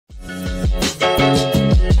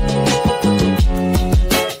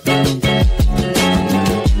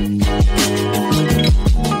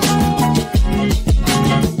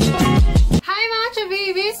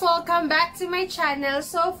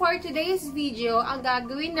today's video, ang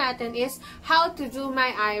gagawin natin is how to do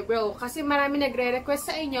my eyebrow. Kasi marami nagre-request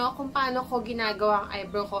sa inyo kung paano ko ginagawa ang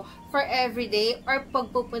eyebrow ko for everyday or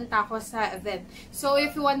pagpupunta ko sa event. So,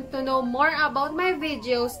 if you want to know more about my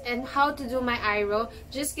videos and how to do my eyebrow,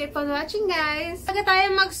 just keep on watching, guys! Bago tayo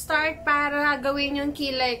mag-start para gawin yung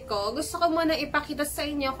kilay ko, gusto ko muna ipakita sa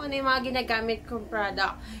inyo kung ano yung mga ginagamit kong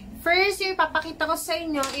product. First, yung ipapakita ko sa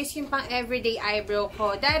inyo is yung pang everyday eyebrow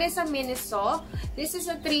ko. That is a MINISO. This is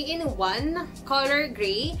a 3-in-1 color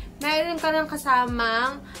gray. Meron ka ng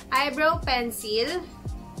kasamang eyebrow pencil.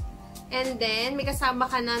 And then, may kasama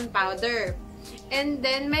ka ng powder. And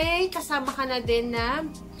then, may kasama ka na din na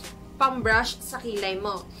pang-brush sa kilay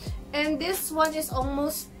mo. And this one is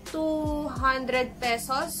almost 200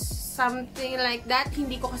 pesos. Something like that.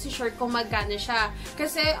 Hindi ko kasi sure kung magkano siya.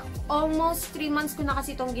 Kasi almost 3 months ko na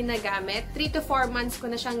kasi itong ginagamit. 3 to 4 months ko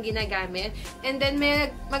na siyang ginagamit. And then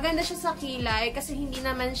maganda siya sa kilay kasi hindi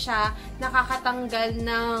naman siya nakakatanggal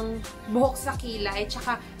ng buhok sa kilay.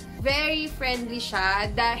 Tsaka very friendly siya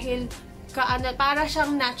dahil para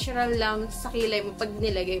siyang natural lang sa kilay mo pag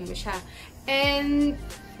nilagay mo siya. And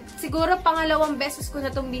siguro pangalawang beses ko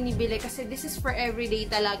na itong binibili kasi this is for everyday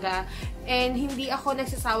talaga. And hindi ako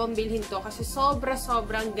nagsasawang bilhin to kasi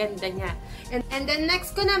sobrang ganda niya. And then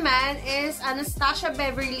next ko naman is ANASTASIA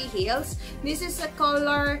Beverly Hills. This is a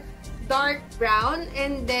color dark brown.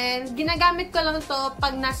 And then ginagamit ko lang to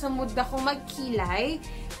pag nasa mood ako magkilay.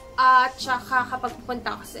 At saka kapag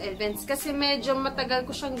pupunta ako sa events. Kasi medyo matagal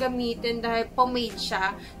ko siyang gamitin dahil pomade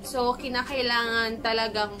siya. So kinakailangan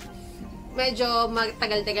talagang medyo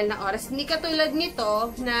magtagal-tagal na oras. Hindi katulad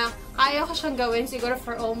nito na kaya ko siyang gawin siguro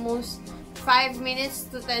for almost 5 minutes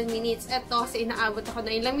to 10 minutes. Ito, kasi inaabot ako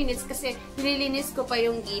na ilang minutes kasi nililinis ko pa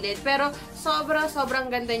yung gilid. Pero sobrang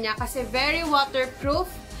ganda niya kasi very waterproof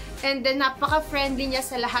and then napaka-friendly niya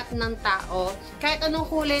sa lahat ng tao. Kahit anong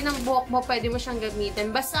kulay ng buhok mo, pwede mo siyang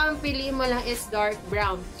gamitin. Basta ang piliin mo lang is dark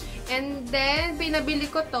brown. And then, pinabili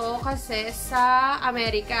ko to kasi sa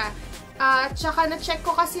Amerika. Tsaka na-check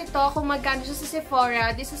ko kasi to kung magkano siya sa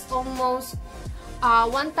Sephora. This is almost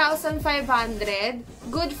 1,500.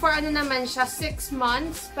 Good for ano naman siya, 6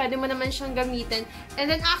 months. Pwede mo naman siyang gamitin. And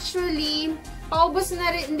then actually, paubos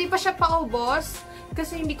na rin. Hindi pa siya paubos.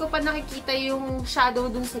 Kasi hindi ko pa nakikita yung shadow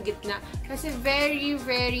dun sa gitna. Kasi very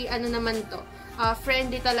ano naman to.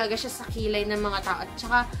 Friendly talaga siya sa kilay ng mga tao. At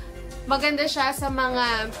tsaka maganda siya sa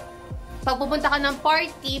mga pagpupunta ka ng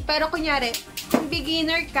party. Pero kunyari, kung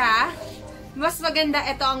beginner ka, mas maganda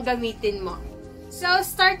ito ang gamitin mo. So,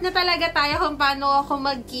 start na talaga tayo kung paano ako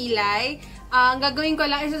magkilay. Ang gagawin ko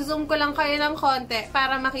lang, isa-zoom ko lang kayo ng konti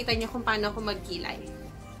para makita nyo kung paano ako magkilay.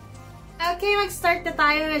 Okay, mag-start na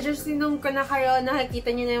tayo. Medyo sinum ko na kayo.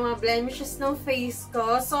 Nakikita nyo na yung mga blemishes ng face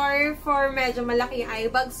ko. Sorry for medyo malaki yung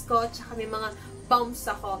eye bags ko. Tsaka may mga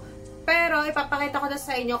bumps ako. Pero, ipapakita ko na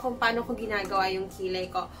sa inyo kung paano ko ginagawa yung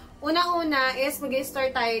kilay ko. Una-una is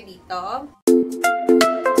mag-start tayo dito.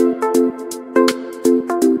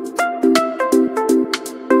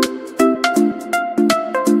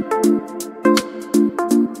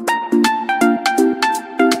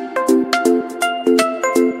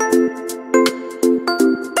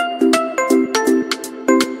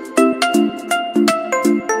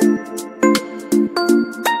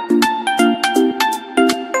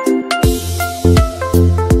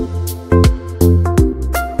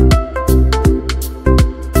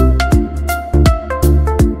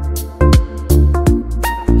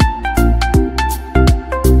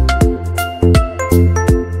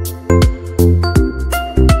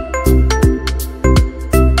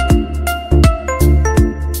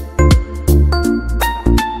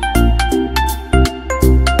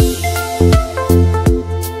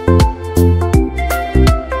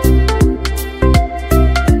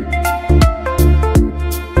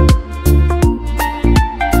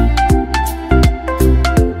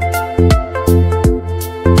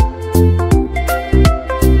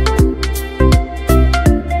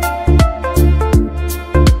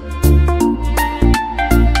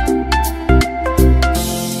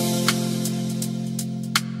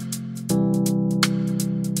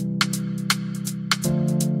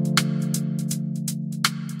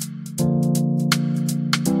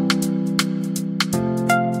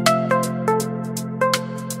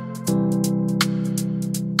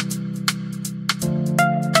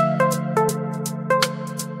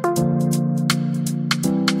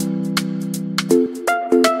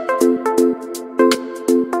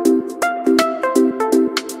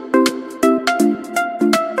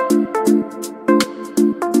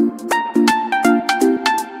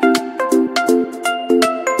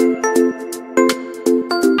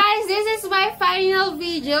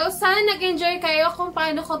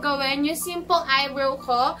 ko gawin yung simple eyebrow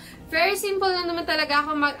ko. Very simple lang naman talaga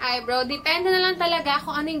ako mag-eyebrow. Depende na lang talaga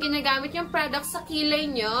kung ano yung ginagamit yung product sa kilay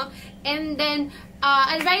nyo. And then,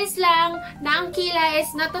 advice lang na ang kilay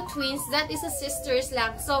is not a twins, that is a sisters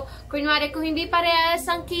lang. So, kunwari, kung hindi parehas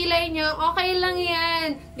ang kilay nyo, okay lang yan.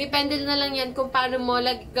 Depende na lang yan kung paano mo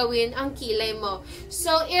gawin ang kilay mo.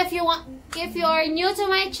 So, if you are new to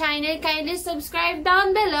my channel, kindly subscribe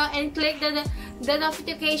down below and click the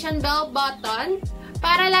notification bell button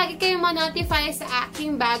para lagi kayong ma-notify sa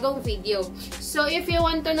aking bagong video. So, if you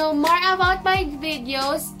want to know more about my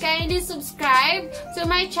videos, kindly subscribe to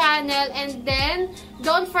my channel and then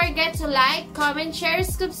don't forget to like, comment, share,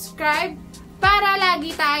 subscribe para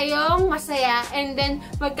lagi tayong masaya and then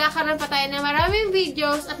magkakaroon pa tayo ng maraming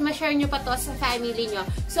videos at ma-share nyo pa to sa family nyo.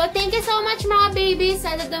 So, thank you so much mga babies.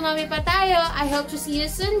 Sana dumami pa tayo. I hope to see you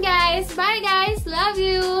soon guys. Bye guys!